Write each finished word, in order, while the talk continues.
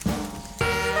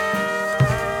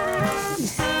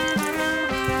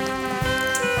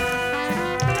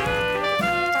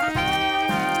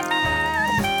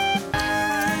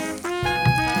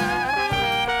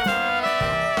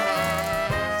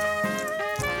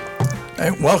Hey,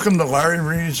 welcome to Larry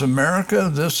Reed's America.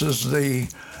 This is the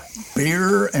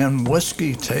beer and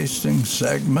whiskey tasting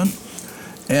segment.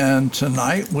 And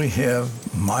tonight we have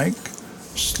Mike,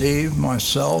 Steve,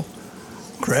 myself.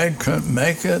 Greg couldn't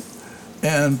make it,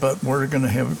 but we're going to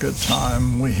have a good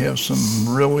time. We have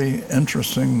some really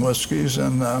interesting whiskeys.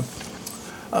 And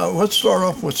let's start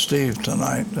off with Steve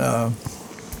tonight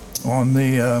on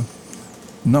the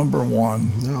number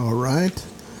one. All right.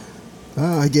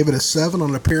 I gave it a 7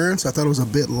 on appearance. I thought it was a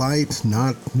bit light,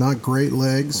 not great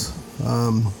legs.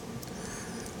 On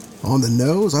the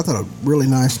nose, I thought a really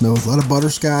nice nose, a lot of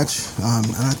butterscotch, and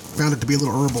I found it to be a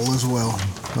little herbal as well.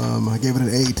 I gave it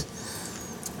an 8.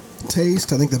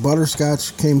 Taste, I think the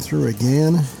butterscotch came through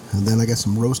again, and then I got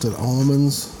some roasted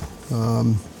almonds,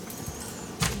 and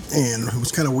it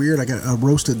was kind of weird. I got a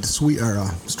roasted sweet or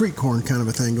street corn kind of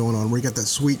a thing going on, where you got that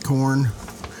sweet corn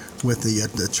with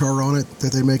the char on it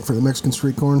that they make for the Mexican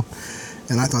street corn,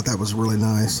 and I thought that was really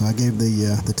nice. I gave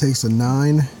the taste a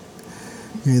 9,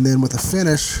 and then with the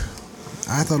finish,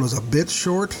 I thought it was a bit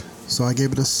short, so I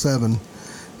gave it a 7.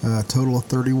 Total of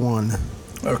 31.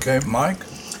 Okay, Mike?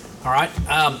 All right,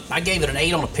 I gave it an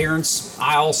 8 on appearance.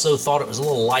 I also thought it was a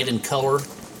little light in color,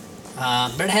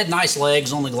 but it had nice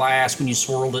legs on the glass when you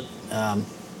swirled it.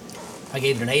 I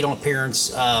gave it an 8 on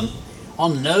appearance. On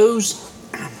the nose,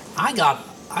 I got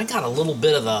a little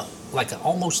bit of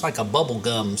almost like a bubble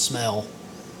gum smell,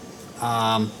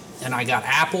 and I got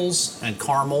apples and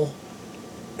caramel,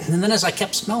 and then as I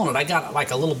kept smelling it, I got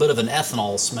like a little bit of an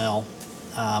ethanol smell,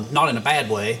 not in a bad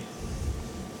way.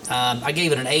 I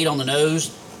gave it an 8 on the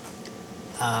nose.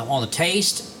 On the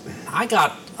taste, I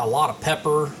got a lot of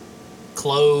pepper,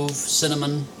 clove,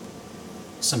 cinnamon,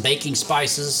 some baking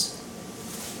spices.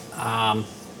 I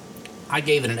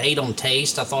gave it an 8 on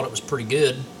taste. I thought it was pretty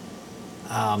good.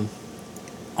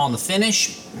 On the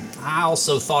finish, I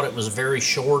also thought it was very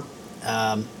short.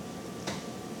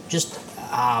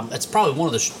 It's probably one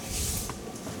of the.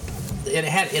 It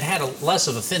had a less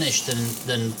of a finish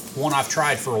than one I've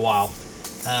tried for a while.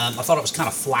 I thought it was kind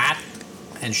of flat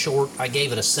and short. I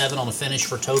gave it a 7 on the finish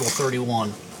for a total of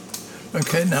 31.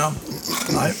 Okay, now,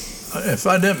 if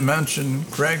I didn't mention,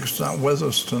 Greg's not with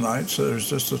us tonight, so there's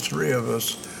just the three of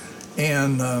us.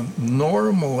 And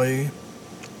normally,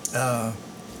 I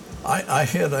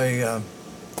had a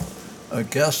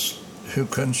guest who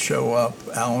couldn't show up,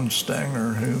 Alan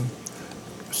Stanger, who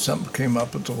came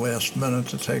up at the last minute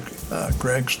to take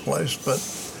Greg's place. But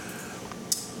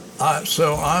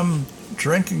so I'm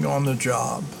drinking on the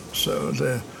job. So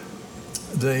the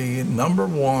number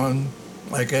one,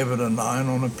 I gave it a 9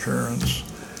 on appearance.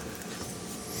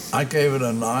 I gave it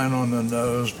a 9 on the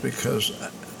nose because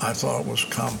I thought it was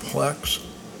complex,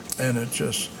 and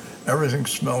everything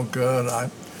smelled good.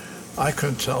 I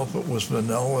couldn't tell if it was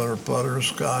vanilla or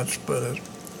butterscotch, but it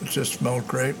just smelled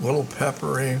great, a little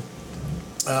peppery.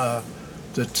 The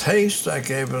taste, I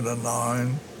gave it a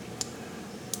 9,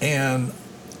 and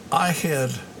I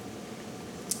had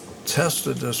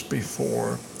tested this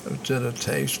before, did a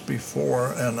taste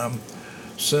before, and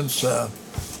since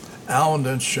Alan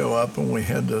didn't show up and we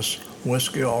had this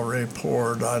whiskey already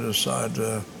poured, I decided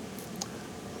to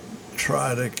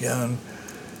try it again.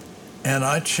 And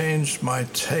I changed my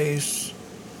taste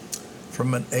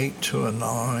from an 8 to a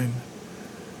 9.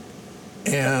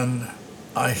 And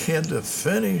I had the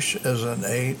finish as an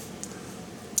 8,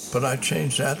 but I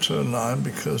changed that to a 9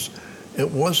 because it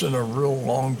wasn't a real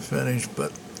long finish,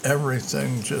 but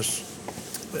everything the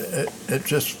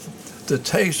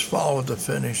taste followed the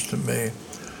finish to me.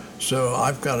 So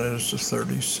I've got it as a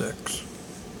 36.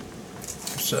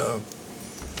 So,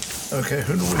 okay,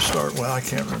 who do we start with? I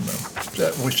can't remember.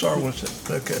 We start with it.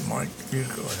 Okay, Mike, you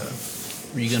go ahead.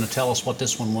 Are you going to tell us what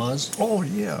this one was? Oh,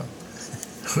 yeah.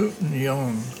 Houghton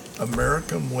Young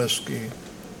American Whiskey,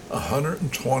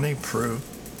 120 proof,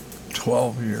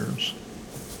 12 years.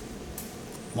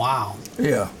 Wow.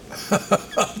 Yeah.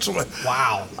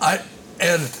 Wow.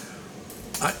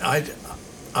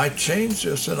 I changed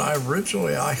this, and I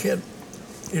had,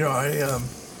 I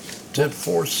did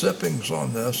 4 sippings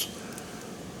on this,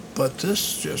 but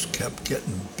this just kept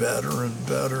getting better and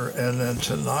better. And then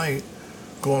tonight,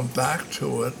 going back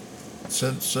to it,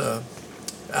 since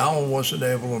Alan wasn't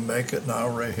able to make it and I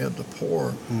already had the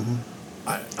pour,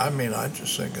 I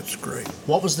just think it's great.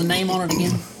 What was the name on it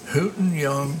again? Houghton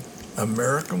Young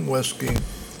American Whiskey,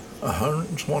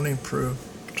 120 proof,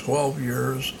 12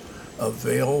 years,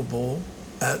 available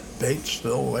at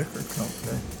Batesville Liquor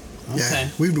Company. Okay. Yeah,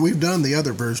 we've done the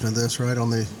other version of this, right, on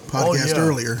the podcast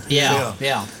earlier. Yeah.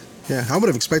 Yeah, I would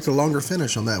have expected a longer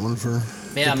finish on that one for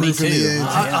Yeah, the me proof and too. the age.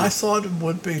 I thought it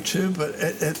would be too, but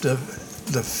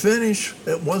the finish,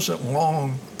 it wasn't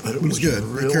long, but it was good. It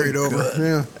really carried over, good.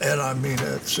 yeah. And I mean,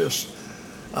 it's just,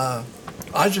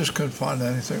 I just couldn't find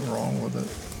anything wrong with it.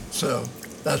 So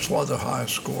that's why the high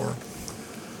score.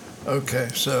 Okay,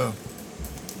 so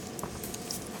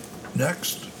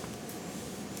next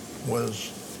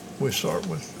we start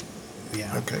with.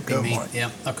 Yeah. Okay, be go, me. Mike. Yeah.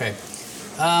 Okay.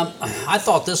 I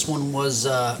thought this one was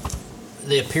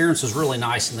the appearance was really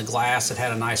nice in the glass. It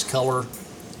had a nice color,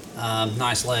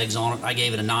 nice legs on it. I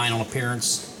gave it a 9 on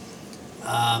appearance.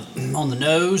 On the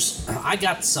nose, I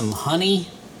got some honey,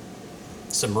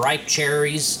 some ripe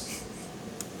cherries,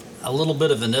 a little bit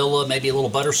of vanilla, maybe a little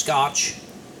butterscotch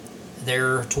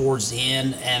there towards the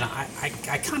end, and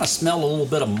I kind of smelled a little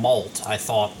bit of malt, I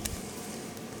thought.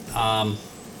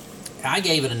 I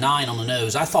gave it a 9 on the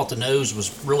nose. I thought the nose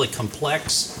was really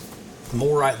complex. The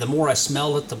more I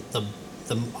smelled it,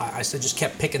 I just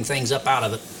kept picking things up out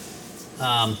of it.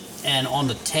 And on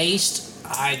the taste,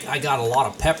 I got a lot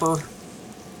of pepper.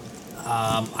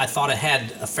 I thought it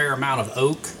had a fair amount of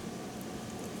oak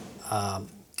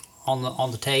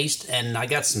on the taste, and I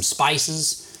got some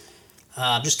spices.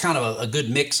 Just kind of a good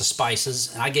mix of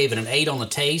spices. I gave it an 8 on the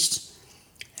taste,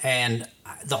 and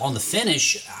on the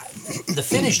finish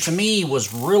to me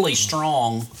was really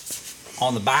strong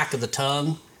on the back of the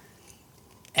tongue,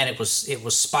 and it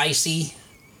was spicy,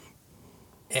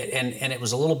 and it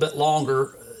was a little bit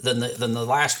longer than the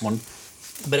last one,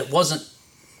 but it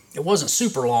wasn't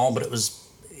super long, but it was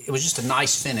just a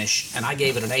nice finish, and I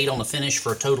gave it an 8 on the finish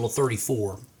for a total of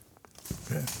 34.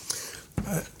 Okay.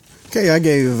 Okay, I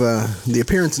gave the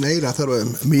appearance an 8. I thought it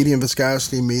was medium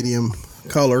viscosity, medium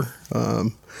color.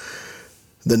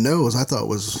 The nose I thought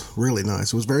was really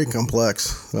nice. It was very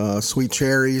complex. Sweet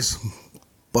cherries,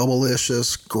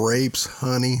 bubblicious, grapes,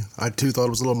 honey. I too thought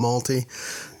it was a little malty.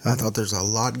 I thought there's a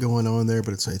lot going on there,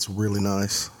 but it's really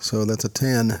nice. So that's a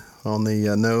 10 on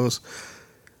the nose.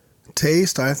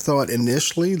 Taste, I thought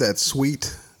initially that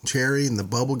sweet cherry and the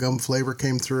bubblegum flavor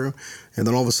came through, and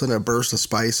then all of a sudden a burst of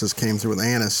spices came through with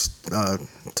anise,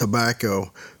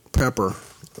 tobacco, pepper.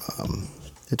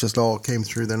 It just all came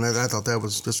through then. I thought that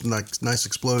was just a nice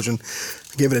explosion.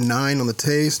 I gave it a 9 on the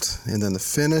taste, and then the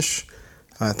finish,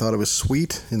 I thought it was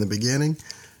sweet in the beginning,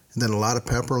 and then a lot of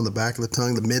pepper on the back of the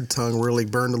tongue. The mid-tongue really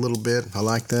burned a little bit. I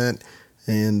liked that,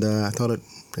 and I thought it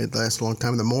lasted a long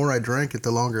time. The more I drank it,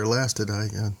 the longer it lasted. I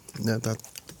thought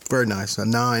very nice. A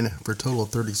 9 for a total of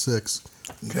 36.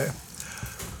 Okay.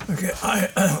 I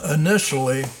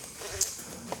initially,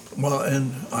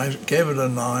 and I gave it a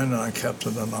 9, and I kept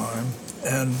it a 9.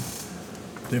 And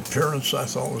the appearance I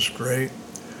thought was great.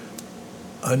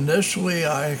 Initially,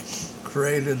 I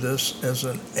graded this as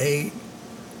an 8,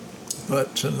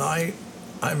 but tonight,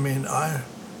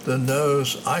 the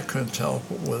nose, I couldn't tell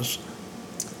if it was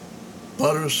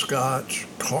butterscotch,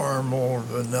 caramel,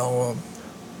 vanilla,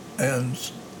 and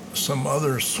some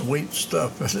other sweet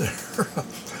stuff in there,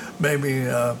 maybe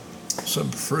some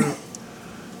fruit.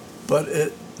 But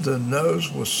the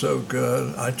nose was so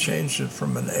good, I changed it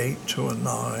from an 8 to a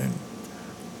 9.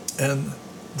 And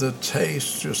the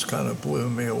taste just kind of blew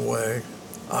me away.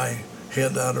 I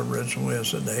had that originally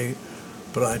as an 8,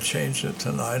 but I changed it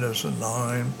tonight as a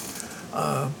 9.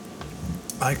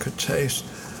 I could taste,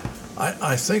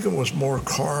 I think it was more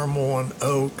caramel and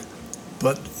oak,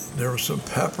 but there was some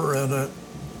pepper in it.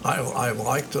 I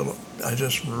liked it. I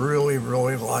just really,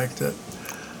 really liked it.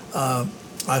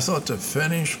 I thought the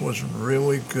finish was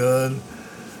really good,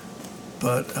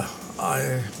 but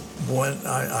I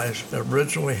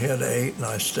originally had 8, and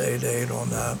I stayed 8 on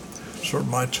that. So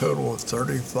my total of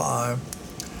 35.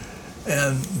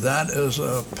 And that is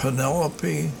a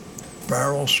Penelope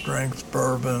barrel strength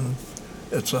bourbon.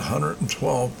 It's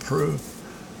 112 proof,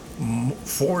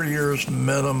 4 years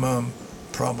minimum,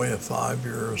 probably a 5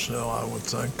 year or so, I would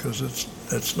think, because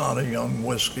it's not a young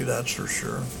whiskey, that's for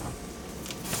sure.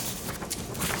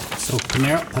 So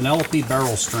Penelope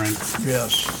barrel strength.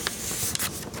 Yes.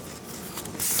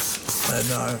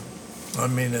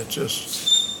 And it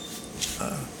just,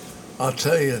 I'll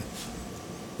tell you,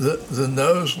 the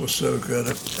nose was so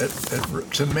good.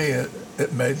 To me,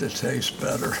 it made the taste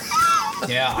better.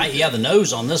 Yeah, the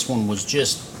nose on this one was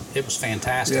it was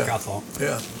fantastic, Yeah. I thought.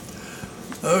 Yeah.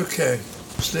 Okay,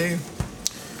 Steve.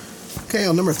 Okay,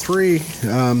 on number 3,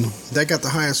 that got the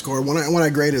highest score. When I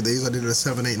graded these, I did a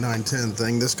 7, 8, 9, 10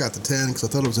 thing. This got the 10 because I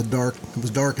thought it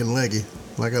was dark and leggy,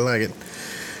 like I like it.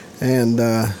 And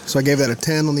so I gave that a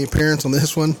 10 on the appearance on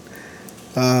this one.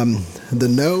 The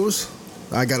nose,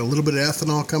 I got a little bit of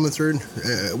ethanol coming through.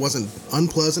 It wasn't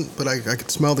unpleasant, but I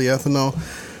could smell the ethanol.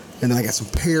 And then I got some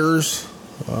pears,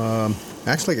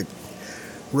 actually like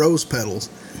rose petals.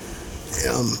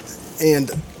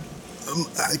 And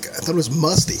I thought it was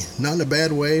musty, not in a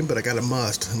bad way, but I got a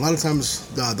must. A lot of times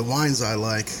the wines I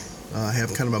like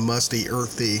have kind of a musty,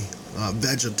 earthy,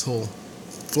 vegetal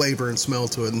flavor and smell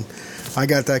to it, and I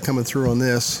got that coming through on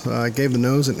this. I gave the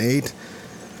nose an 8.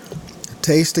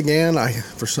 Taste again, I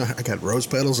got rose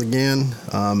petals again,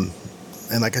 and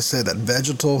like I said, that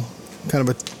vegetal kind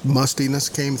of a mustiness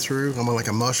came through, almost like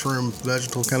a mushroom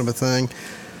vegetal kind of a thing,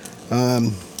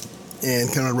 and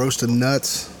kind of roasted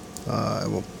nuts.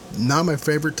 Well, not my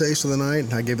favorite taste of the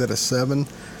night. I gave that a 7.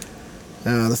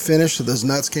 The finish of those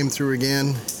nuts came through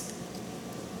again.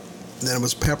 Then it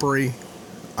was peppery.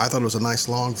 I thought it was a nice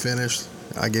long finish.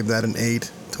 I gave that an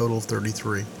 8. Total of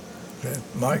 33. Okay,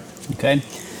 Mike? Okay.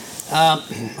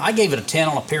 I gave it a 10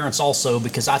 on appearance also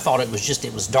because I thought it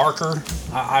was darker.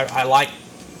 I like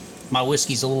my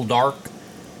whiskeys a little dark,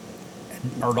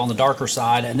 or on the darker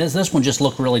side, and this one just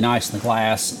looked really nice in the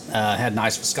glass. Had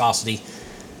nice viscosity.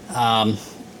 On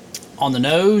the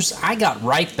nose, I got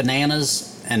ripe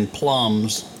bananas and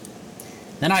plums.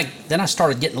 Then I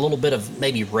started getting a little bit of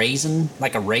maybe raisin,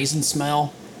 like a raisin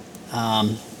smell,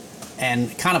 and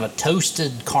kind of a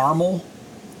toasted caramel,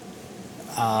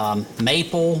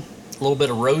 maple, a little bit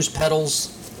of rose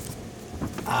petals,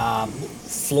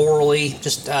 florally.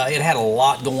 Just it had a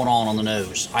lot going on the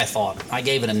nose. I thought I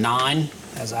gave it a 9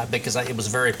 because it was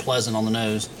very pleasant on the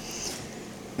nose,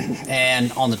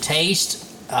 and on the taste.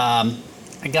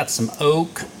 I got some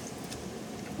oak,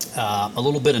 a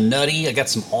little bit of nutty. I got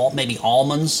some maybe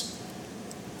almonds,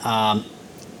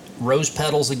 rose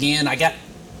petals again. I got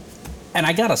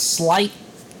a slight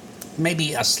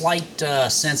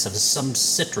sense of some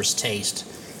citrus taste.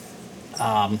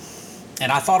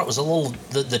 And I thought it was a little.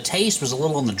 The taste was a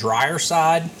little on the drier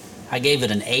side. I gave it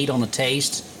an 8 on the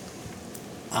taste.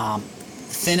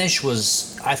 Finish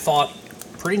was, I thought,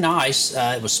 pretty nice.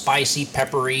 It was spicy,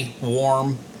 peppery,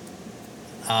 warm.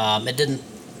 It didn't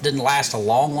last a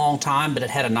long time, but it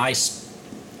had a nice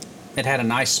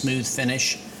smooth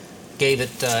finish. Gave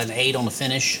it an 8 on the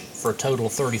finish for a total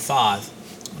of 35.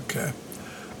 Okay.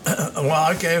 Well,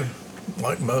 I gave,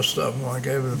 like most of them, I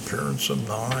gave it appearance of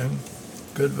 9.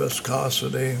 Good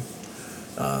viscosity.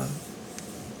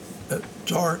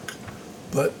 Dark,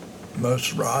 but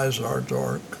most ryes are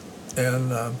dark.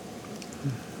 And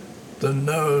the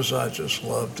nose, I just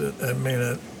loved it. I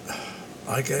mean,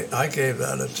 I gave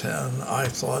that a 10. I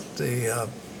thought the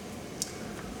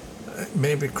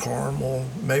maybe caramel,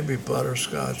 maybe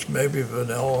butterscotch, maybe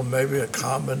vanilla, maybe a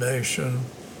combination.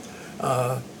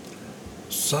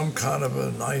 Some kind of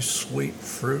a nice sweet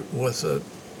fruit with it.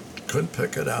 Couldn't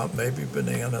pick it out. Maybe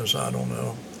bananas. I don't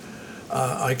know.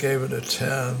 I gave it a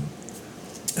 10,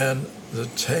 and the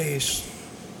taste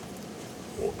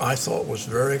I thought was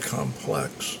very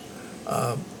complex.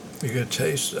 You could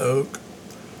taste oak.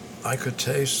 I could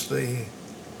taste the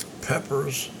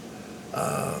peppers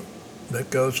that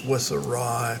goes with the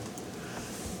rye.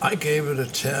 I gave it a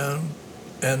 10,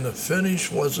 and the finish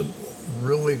wasn't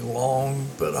really long,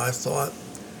 but I thought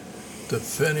the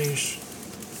finish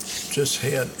just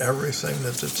had everything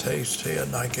that the taste had,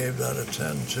 and I gave that a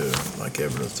 10 too. I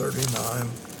gave it a 39,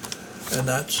 and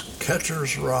that's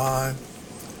Catcher's Rye,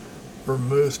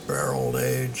 Vermouth Barrel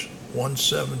Aged,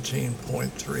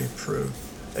 117.3 proof,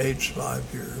 aged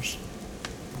 5 years.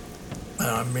 And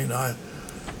I mean,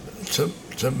 to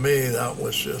me, that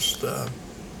was just, I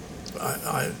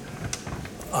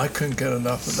couldn't get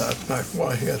enough of that. In fact, well,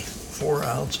 I had 4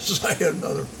 ounces. I had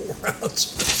another 4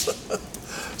 ounces.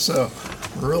 So,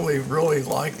 really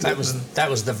liked it. That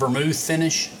was the vermouth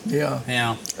finish. Yeah.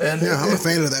 Yeah. And Yeah, I'm a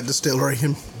fan of that distillery.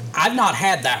 I've not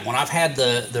had that one. I've had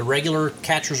the regular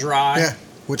Catcher's Rye. Yeah,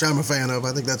 which I'm a fan of.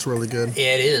 I think that's really good.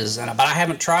 It is, but I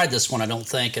haven't tried this one, I don't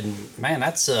think. And man,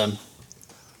 that's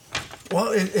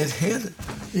well, it had,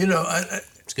 you know,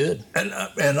 it's good.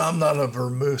 and I'm not a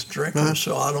vermouth drinker,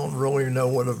 so I don't really know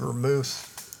what a vermouth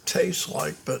tastes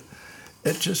like, but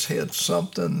it just had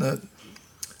something that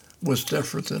was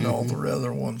different than all the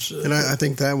other ones. And I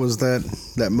think that was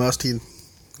that musty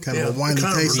kind of a winey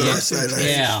kind of taste racy that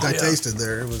taste. I tasted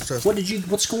there. It was just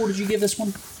What score did you give this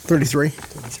one? 33.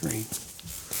 33.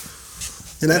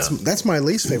 And that's my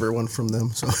least favorite one from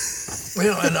them. So See,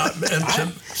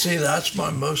 that's my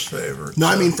most favorite. no,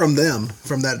 so. I mean from them,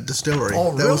 from that distillery.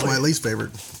 Oh, That was really? my least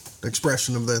favorite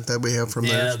expression of that we have from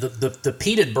Yeah, theirs. the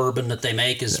peated bourbon that they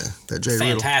make is that J. Riddle.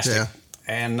 fantastic. Yeah.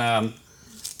 And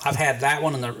I've had that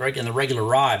one in the regular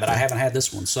rye, but I haven't had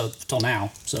this one till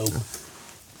now. So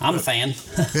I'm a fan.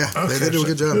 Yeah, Okay, they do a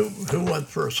good job. Who went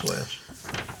first last?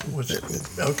 Was it?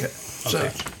 Okay. So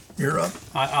Okay. you're up?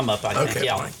 I'm up, I think. Okay,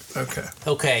 Yeah. Mike. Okay.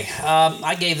 Okay.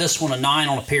 I gave this one a 9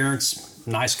 on appearance.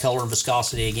 Nice color,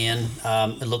 viscosity again.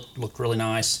 It looked really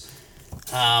nice.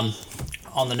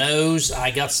 On the nose,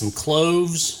 I got some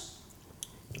cloves,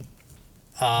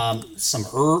 some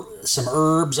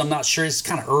herbs. I'm not sure. It's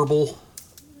kind of herbal.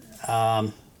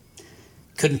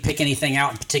 Couldn't pick anything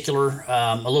out in particular.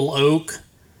 A little oak,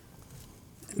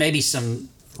 maybe some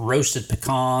roasted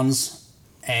pecans,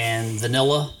 and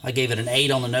vanilla. I gave it an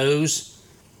 8 on the nose,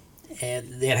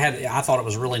 and I thought it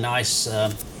was really nice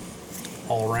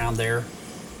all around there.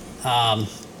 On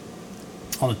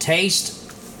the taste,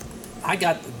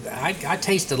 I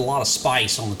tasted a lot of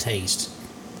spice on the taste.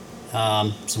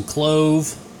 Some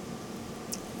clove,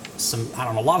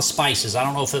 a lot of spices. I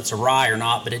don't know if it's a rye or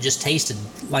not, but it just tasted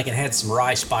like it had some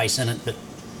rye spice in it, but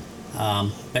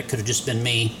that could have just been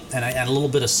me. And a little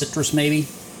bit of citrus maybe.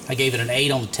 I gave it an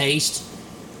 8 on the taste.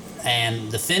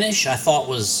 And the finish I thought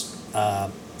was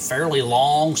fairly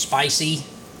long, spicy.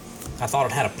 I thought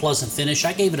it had a pleasant finish.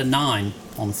 I gave it a 9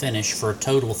 on the finish for a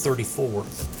total of 34.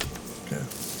 Okay.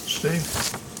 Steve?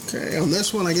 Okay, on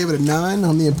this one I gave it a 9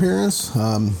 on the appearance.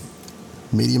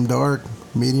 Medium dark,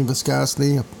 medium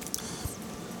viscosity.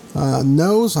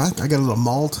 Nose, I got a little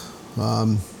malt.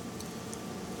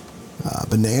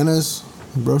 Bananas,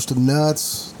 roasted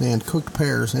nuts, and cooked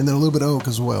pears, and then a little bit of oak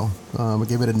as well. I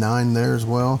gave it a 9 there as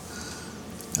well.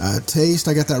 Taste,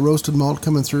 I got that roasted malt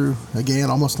coming through again,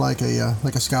 almost like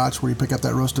a Scotch, where you pick up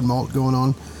that roasted malt going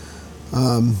on.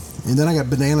 And then I got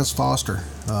Bananas Foster,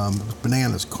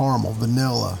 bananas, caramel,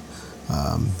 vanilla,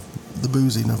 the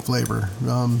boozy flavor,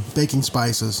 baking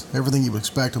spices, everything you would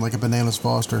expect in like a Bananas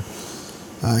Foster.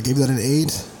 Gave that an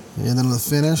 8, and then on the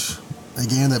finish,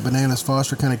 again that Bananas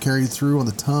Foster kind of carried through on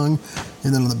the tongue,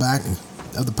 and then on the back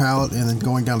of the palate, and then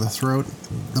going down the throat,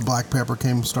 the black pepper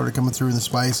started coming through in the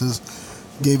spices.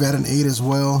 Gave that an 8 as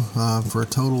well, for a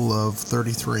total of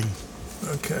 33.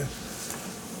 Okay.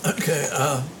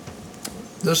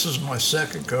 This is my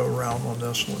second go around on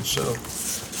this one, so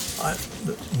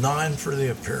 9 for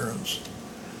the appearance.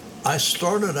 I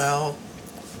started out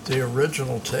the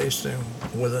original tasting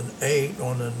with an 8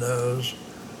 on the nose,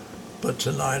 but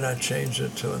tonight I changed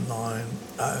it to a 9.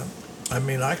 I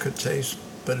mean, I could taste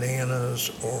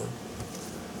bananas or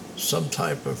some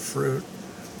type of fruit,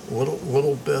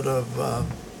 little bit of,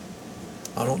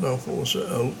 I don't know if it was an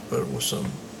oak, but it was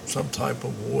some type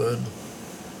of wood.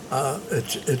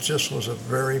 It just was a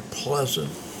very pleasant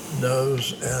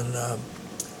nose, and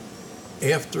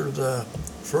after the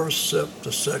first sip,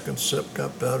 the second sip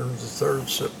got better, the third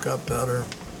sip got better.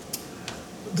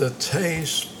 The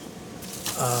taste,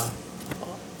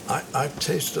 I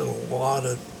tasted a lot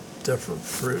of different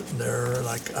fruit in there, and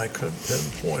I couldn't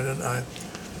pinpoint it.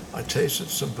 I tasted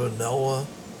some vanilla,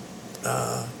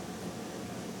 and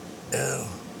a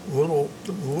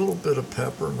little bit of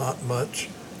pepper, not much,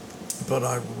 but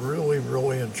I really,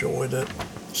 really enjoyed it.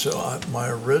 So my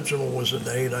original was an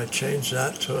 8. I changed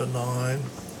that to a 9.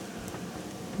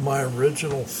 My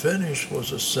original finish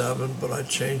was a 7, but I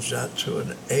changed that to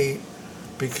an 8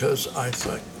 because I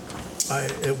think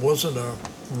it wasn't a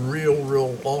real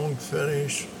long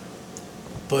finish,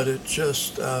 but it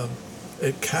just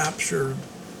it captured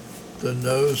the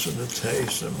nose and the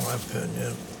taste, in my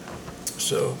opinion.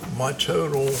 So my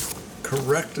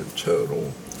corrected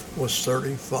total was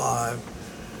 35,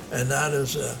 and that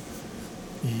is a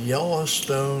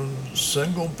Yellowstone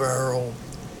single barrel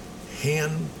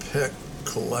hand-picked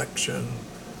collection,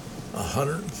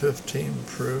 115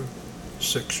 proof,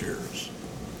 6 years.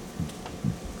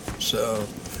 So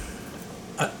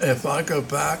if I go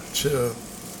back to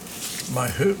my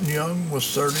Hooten Young was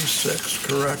 36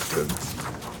 corrected,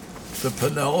 the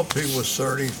Penelope was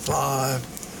 35,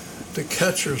 the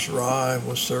Catcher's Rye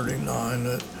was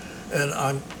 39, and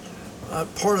I'm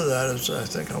part of that is I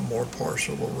think I'm more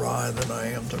partial to rye than I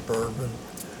am to bourbon,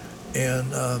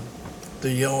 and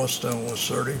the Yellowstone was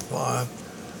 35.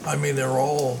 I mean, they're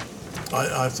all,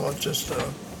 I thought, just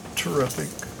terrific.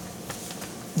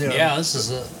 Yeah, this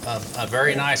is a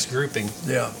very nice grouping.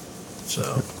 Yeah.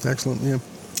 So Excellent, yeah.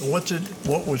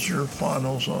 what was your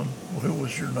finals on? Who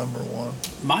was your number one?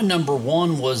 My number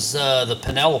 1 was the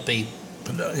Penelope,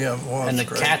 Yeah, well, and the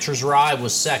great. Catcher's Rye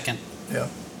was 2nd, Yeah.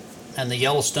 and the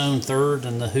Yellowstone 3rd,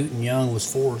 and the Hooten Young was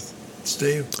 4th.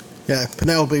 Steve? Yeah,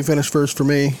 Penelope finished first for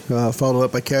me, followed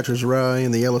up by Catcher's Rye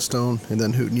and the Yellowstone, and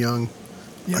then Hooten Young,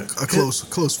 Yeah. a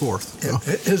close fourth. Yeah.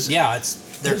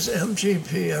 So. Has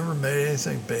MGP ever made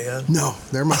anything bad? No,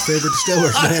 they're my favorite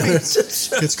distillers, man.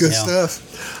 It's good Yeah.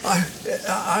 stuff.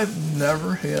 I've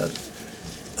never had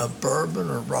a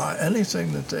bourbon or rye,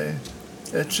 anything that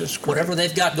it's just great. Whatever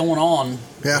they've got going on,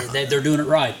 Yeah. they're doing it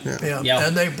right. Yeah. Yeah.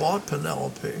 And they bought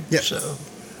Penelope. Yeah. So,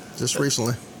 Just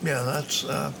recently. yeah, that's,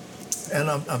 and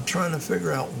I'm trying to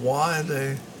figure out why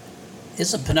they,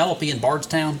 Isn't Penelope in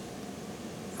Bardstown?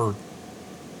 or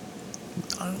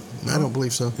I don't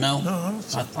believe so. no? No, I don't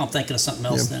think- I'm thinking of something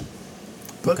else Yeah. then.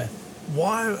 But Okay.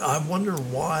 why? I wonder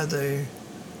why they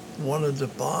wanted to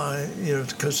buy.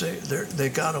 Because they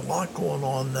got a lot going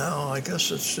on now. I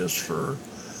guess it's just for.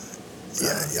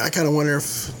 Yeah, I kind of wonder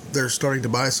if they're starting to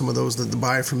buy some of those that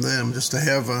buy from them just to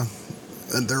have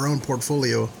their own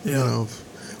portfolio, Yeah.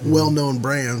 well-known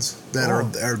brands that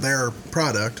Oh. are their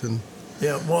product. And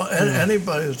Yeah, well,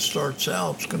 anybody that starts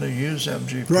out is going to use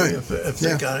MGP Right. if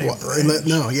they got any and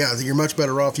brains. you're much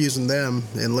better off using them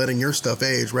and letting your stuff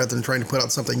age rather than trying to put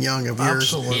out something young of yours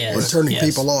Absolutely. Yes. and turning Yes.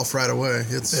 people off right away.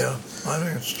 It's Yeah, I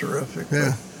think it's terrific.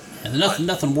 yeah. And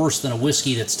nothing worse than a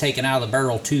whiskey that's taken out of the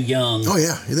barrel too young. Oh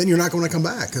yeah, and then you're not going to come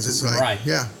back because it's like Right.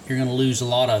 yeah. You're going to lose a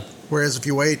lot of. Whereas if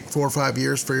you wait 4 or 5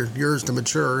 years for yours to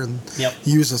mature and Yep.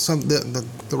 use the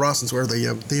Rossens or the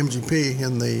MGP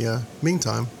in the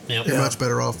meantime, Yep. you're Yeah. much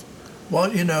better off. Well,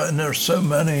 and there's so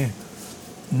many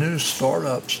new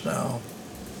startups now,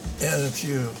 and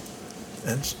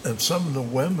and some of the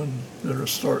women that are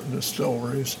starting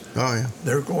distilleries, Oh yeah,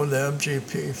 they're going to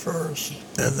MGP first,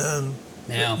 and then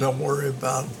Yeah. don't worry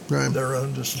about Right. their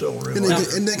own distillery. and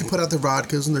later. they can put out their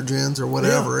vodkas and their gins or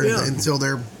whatever Yeah, yeah. until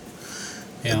their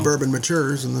Yeah. bourbon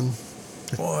matures, and then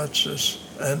Well, it's just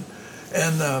and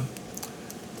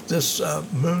this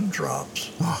Moon Drops.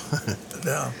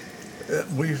 Now,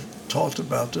 we've talked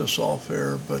about this off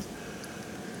air, but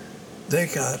they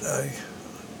got a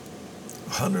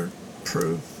 100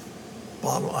 proof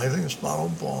bottle. I think it's bottle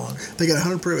blonde. they got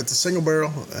 100 proof. It's a single barrel,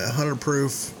 100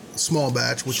 proof small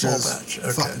batch, which Small is batch,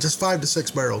 okay. just 5 to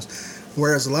 6 barrels.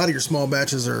 Whereas a lot of your small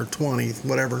batches are 20,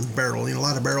 whatever barrel. A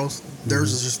lot of barrels.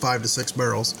 Theirs is just 5 to 6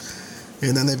 barrels.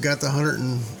 And then they've got the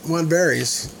 101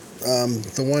 varies.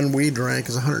 The one we drank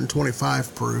is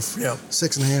 125 proof. Yep.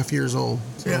 6.5 years old.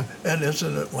 So, Yeah, and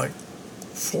isn't it like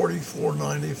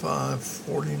 $44.95,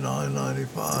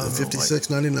 $49.95?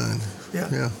 $56.99. Yeah.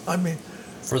 Yeah. I mean,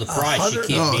 For the price, you 100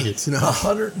 can't Oh, beat it. it's, you know,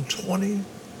 120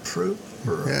 proof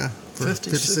for yeah. For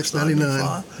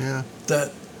 $56.95. Yeah.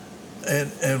 That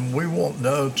and we won't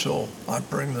know till I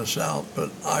bring this out, but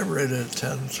I rated it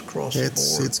 10s across the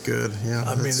board. It's good. Yeah.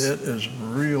 I mean, it is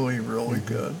really, really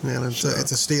good. Yeah, it's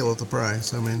a steal at the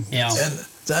price. I mean, Yeah. And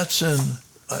that's in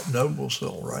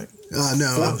Noblesville, right? no,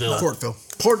 Fortville.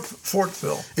 Fortville.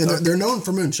 Fortville. And they're known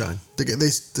for moonshine.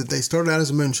 They started out as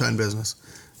a moonshine business,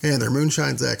 and their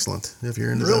moonshine's excellent. If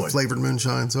you're into Really? the flavored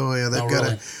moonshines, oh yeah,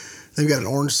 Really? they've got an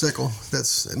orange sickle.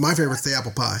 That's my favorite's the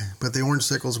apple pie, but the orange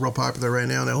sickle's real popular right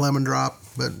now. And a lemon drop,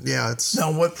 but yeah, it's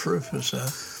Now, what proof is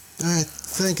that? I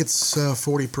think it's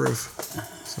 40 proof.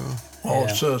 So Oh,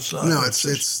 Yeah. so it's not. no,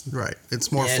 it's right.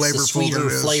 It's more Yeah, it's the flavorful sweeter than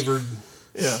it is. flavored.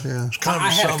 Yeah. Yeah. It's kind of I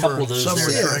a had a couple of those summer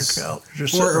there. drink Yes. out.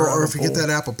 Just sitting Or around if a you get bowl. that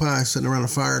apple pie sitting around a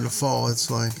fire in the fall, it's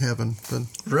like heaven. But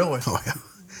Really? oh yeah.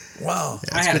 Wow.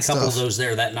 Yeah, I it's had a good couple stuff. of those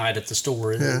there that night at the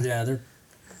store. Yeah. They're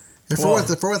And for Well-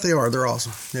 what they are, they're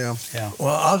awesome. Yeah. yeah.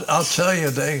 Well, I'll tell you,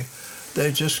 they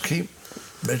just keep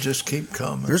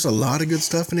coming. There's a lot of good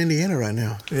stuff in Indiana right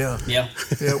now. Yeah. Yeah.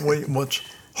 Yeah. What's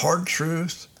Hard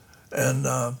Truth and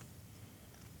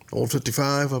Old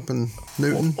 55 up in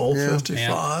Newton. Old yeah. 55.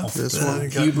 Yeah. This Then one. you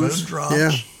got Hubers. Moon Drops.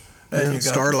 Yeah. And Yeah, you got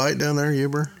Starlight down there,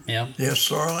 Huber. Yeah. Yeah,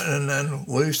 Starlight, and then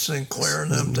Louis Sinclair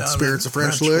and them down Spirits in of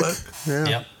French Lick. Yeah.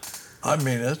 Yeah. I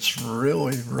mean, it's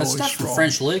really, That really stuff strong. from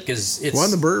French Lick is it's One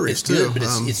of the breweries, it's good, too. but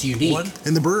it's unique. What?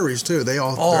 And the breweries too. They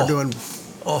all Oh. are doing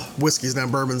Oh, whiskeys now,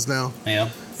 bourbons now. Yeah.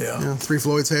 yeah. Yeah, Three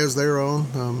Floyds has their own.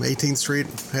 18th Street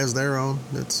has their own.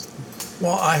 It's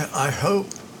Well, I hope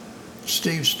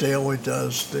Steve Staley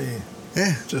does the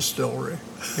yeah, distillery.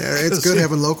 yeah. It's good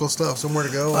having local stuff, somewhere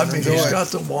to go. I and mean, enjoy. he's got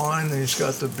the wine, he's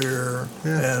got the beer,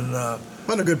 Yeah. and Well,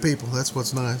 they're good people. That's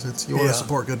what's nice. It's you want Yeah. to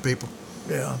support good people.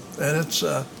 yeah, and it's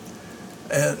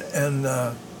and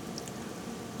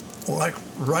like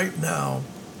right now,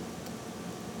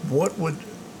 what would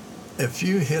if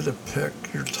you had to pick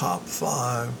your top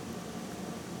 5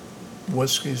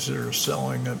 whiskeys that are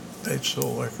selling at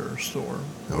Batesville Liquor Store?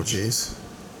 Oh, jeez.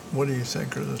 What do you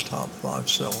think are the top 5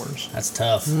 sellers? That's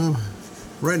tough.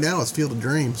 Right now, it's Field of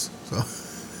Dreams. So,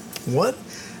 What?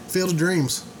 Field of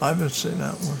Dreams. I haven't seen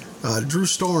that one. Drew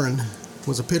Storen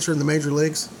was a pitcher in the major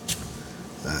leagues.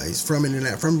 He's from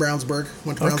from Brownsburg.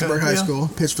 Went to Okay, Brownsburg High yeah. School.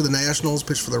 Pitched for the Nationals.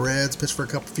 Pitched for the Reds. Pitched for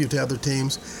a few other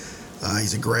teams.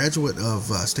 He's a graduate of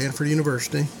Stanford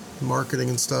University, marketing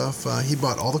and stuff. He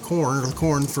bought all the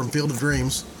corn from Field of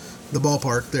Dreams, the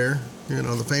ballpark there. You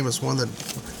know, the famous one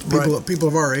that people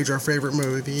of our age, our favorite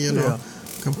movie. You know,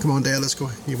 Yeah. come on, Dad, let's go.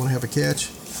 You want to have a catch?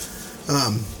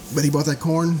 But he bought that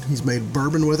corn. He's made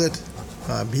bourbon with it.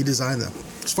 He designed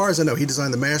as far as I know, he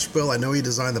designed the mash bill. I know he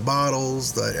designed the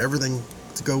bottles, everything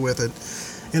to go with it.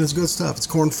 And it's good stuff. It's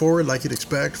corn forward, like you'd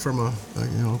expect from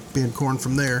being corn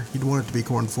from there. You'd want it to be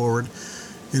corn forward,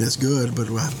 and it's good. But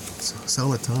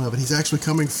selling a ton of it. He's actually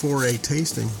coming for a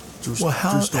tasting. Well,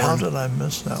 how did I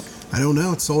miss that? I don't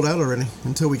know. It's sold out already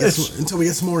until we get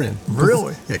some more in.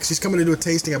 Really? Yeah, because he's coming to do a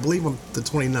tasting, I believe, on the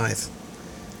 29th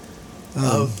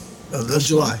Of this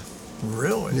July. month?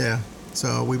 Really? Yeah.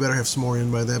 So we better have some more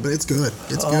in by then. But it's good.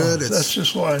 It's good. That's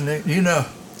just what I need.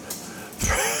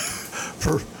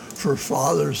 For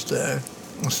Father's Day,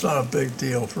 it's not a big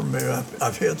deal for me.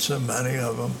 I've had so many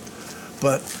of them.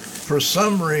 But for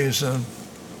some reason,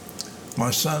 my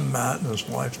son Matt and his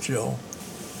wife Jill,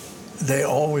 they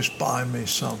always buy me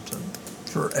something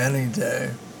for any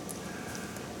day.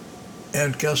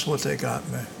 And guess what they got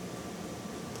me?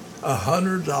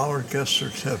 $100 gift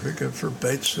certificate for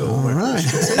Batesville All Liquor right.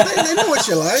 Store. They know what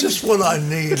you like. It's just what I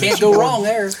need. Can't It's go more- wrong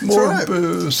there. More right.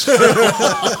 booze.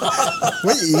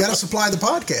 Well, you got to supply the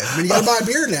podcast. I mean, you got to buy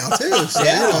beer now, too. So,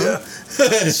 Yeah. you know.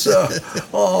 So,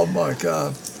 oh my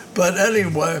God. But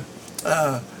anyway,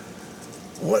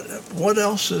 what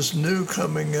else is new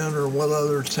coming in, or what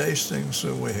other tastings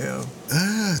do we have?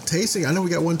 Tasting. I know we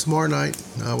got one tomorrow night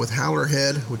with Howler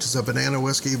Head, which is a banana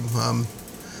whiskey.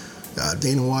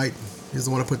 Dana White is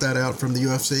the one who put that out from the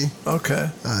UFC. Okay.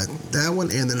 That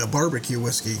one, and then a barbecue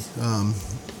whiskey. God,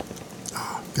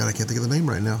 I can't think of the name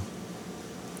right now.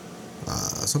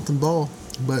 Something Ball,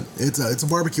 but it's a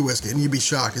barbecue whiskey, and you'd be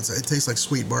shocked. It tastes like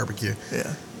sweet barbecue.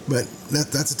 Yeah. But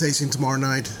that's a tasting tomorrow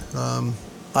night.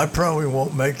 I probably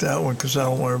won't make that one because I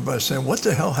don't want everybody saying, "What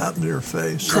the hell happened to your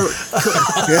face?"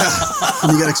 Yeah,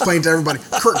 and you got to explain to everybody.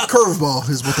 Curveball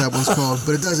is what that one's called,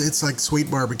 but it's like sweet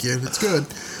barbecue. It's good,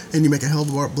 and you make a hell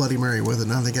of a Bloody Mary with it.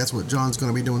 And I think that's what John's going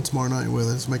to be doing tomorrow night with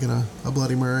it. Is making a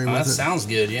Bloody Mary with That it. sounds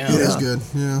good, yeah. It is good.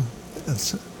 Yeah.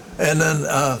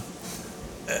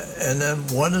 And then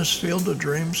when is Field of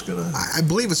Dreams gonna? I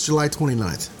believe it's July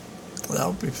 29th.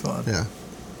 That'll be fun. Yeah.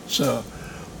 So,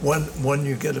 when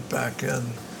you get it back in,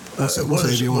 We'll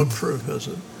save you what one. proof is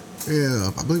it?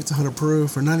 Yeah, I believe it's 100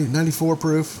 proof or 94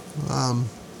 proof.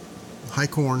 High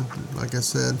corn, like I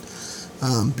said.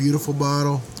 Beautiful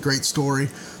bottle. Great story.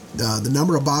 The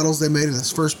number of bottles they made in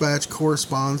this first batch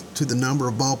corresponds to the number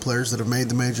of ball players that have made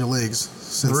the major leagues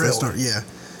since they Really? started. Yeah.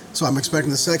 So I'm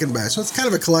expecting the second batch. So it's kind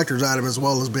of a collector's item as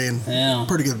well as being Yeah.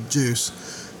 pretty good juice.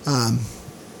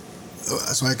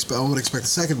 So I would expect the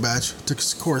second batch to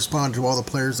correspond to all the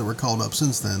players that were called up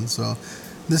since then. So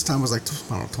this time was like,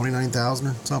 I don't know, 29,000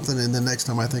 or something. And then next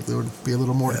time I think there would be a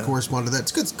little more to Yeah. correspond to that.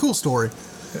 It's good, cool story.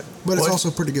 But it's Well, also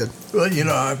pretty good.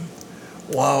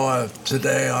 Well,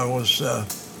 today I was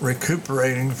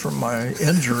recuperating from my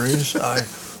injuries, I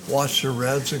watched the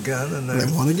Reds again, and They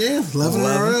won again, 11 in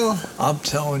a row. I'm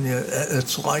telling you,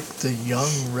 it's like the young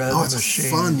Red Oh, it's machine. a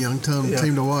fun young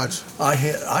team to watch. I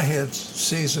had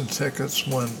season tickets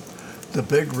when the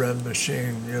big Red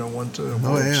machine, went to the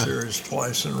World yeah. Series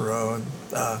twice in a row, and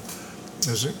it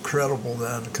was incredible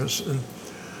then because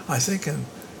I think in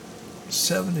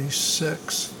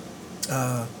 '76,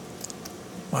 I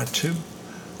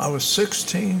was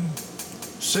 16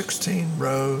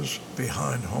 rows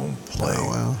behind home plate. Oh,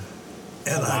 wow.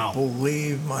 And Oh, wow. I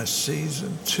believe my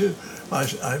season two, I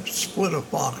split a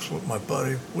box with my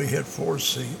buddy. We had 4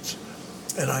 seats.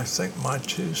 And I think my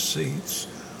 2 seats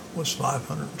was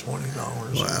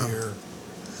 $520 Wow.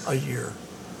 a year.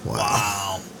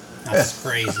 Wow. That's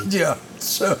crazy. Yeah.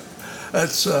 So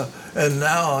that's, and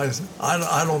now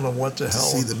I don't know what the hell.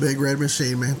 See the big red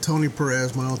machine, man. Tony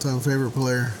Perez, my all-time favorite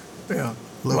player. Yeah.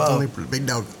 Love Well, Tony, big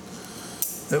dog.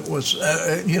 it was,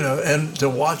 and to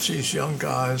watch these young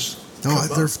guys. Oh,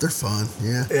 come they're up. fun.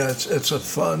 Yeah. Yeah, it's a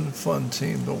fun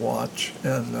team to watch,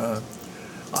 and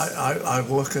I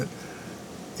look at,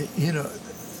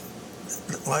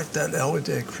 like that Ellie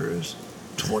Day Cruz,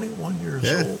 21 years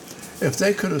Yeah. old. If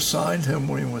they could have signed him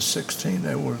when he was 16,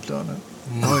 they would have done it.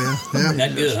 Oh yeah. Yeah.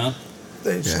 That good, huh?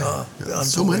 They Yeah.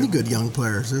 So many good young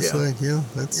players. It's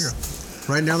Yeah.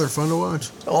 right now they're fun to watch.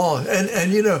 Oh, and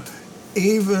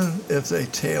even if they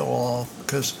tail off,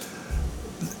 because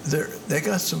they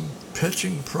got some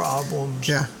pitching problems.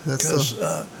 Yeah, that's because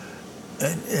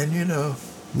and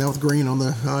now with Green on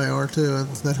the IR too.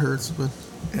 That hurts, but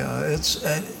yeah, it's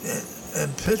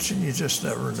and pitching you just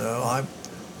never know.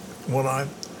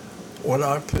 When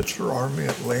I pitched for Army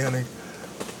Atlantic,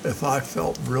 if I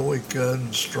felt really good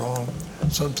and strong,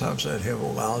 sometimes I'd have a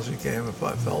lousy game. If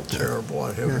I felt terrible,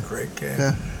 I'd have a great game.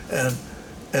 Yeah. And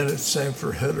it's the same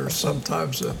for hitters.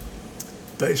 Sometimes a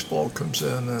baseball comes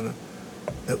in and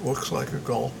it looks like a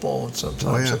golf ball, and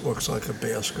sometimes it looks like a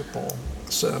basketball.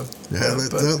 So yeah,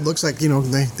 but it looks like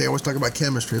they always talk about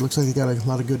chemistry. It looks like they got a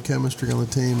lot of good chemistry on the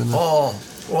team, and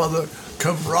Well, the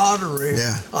camaraderie,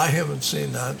 Yeah. I haven't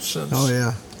seen that since Oh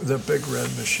yeah, the Big Red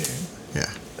Machine. yeah.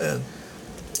 And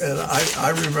I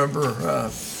remember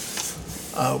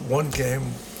one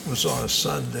game was on a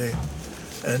Sunday,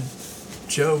 and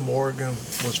Joe Morgan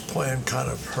was playing kind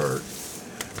of hurt.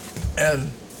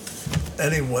 And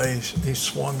anyways, he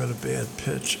swung at a bad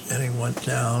pitch, and he went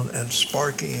down, and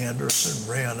Sparky Anderson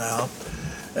ran out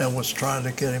and was trying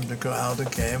to get him to go out of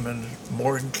the game, and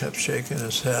Morgan kept shaking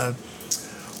his head.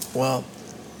 Well,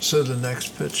 so the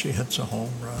next pitch, he hits a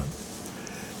home run.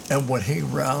 And when he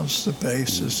rounds the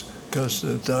bases, goes to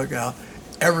the dugout,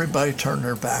 everybody turned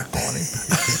their back on him.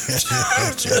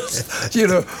 Just,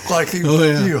 like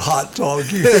you hot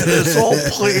dog, you hit his whole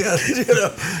plan,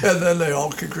 and then they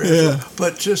all congratulate. Yeah.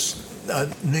 But just a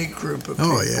neat group of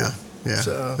people. Oh yeah, yeah.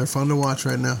 So- They're fun to watch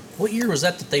right now. What year was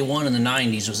that they won in the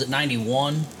 90s? Was it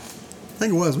 91? I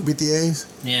think it was. We beat the A's.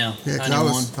 Yeah, Yeah, 'cause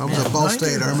 91. I was Yeah. at Ball 91.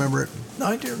 State. I remember it.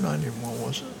 90 or 91,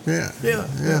 was it? Yeah. Yeah.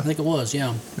 I Yeah. think it was,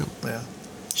 yeah. Yeah.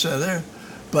 So there,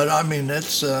 but I mean,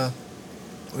 it's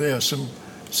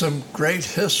some great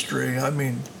history. I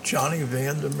mean, Johnny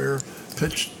Vandermeer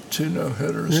pitched 2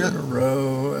 no-hitters in a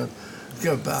row, and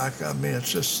go back. I mean,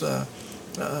 it's just the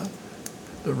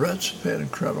Reds have had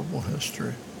incredible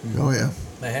history. Oh yeah.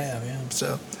 They have, yeah.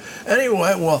 So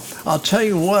anyway, well, I'll tell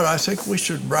you what. I think we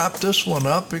should wrap this one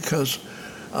up because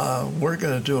we're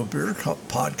going to do a beer cup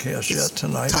podcast yet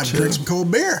tonight Time to too. drink some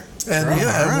cold beer. And All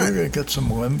yeah, and right. we're going to get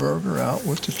some Limburger out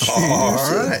with the cheese. All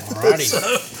right.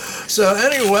 Alrighty. So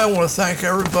anyway, I want to thank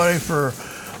everybody for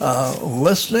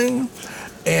listening,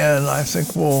 and I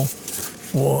think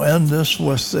we'll end this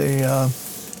with the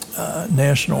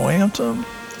national anthem.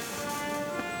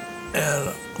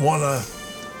 And want to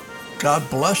God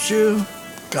bless you.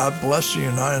 God bless the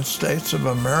United States of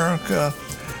America.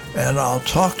 And I'll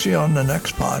talk to you on the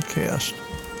next podcast.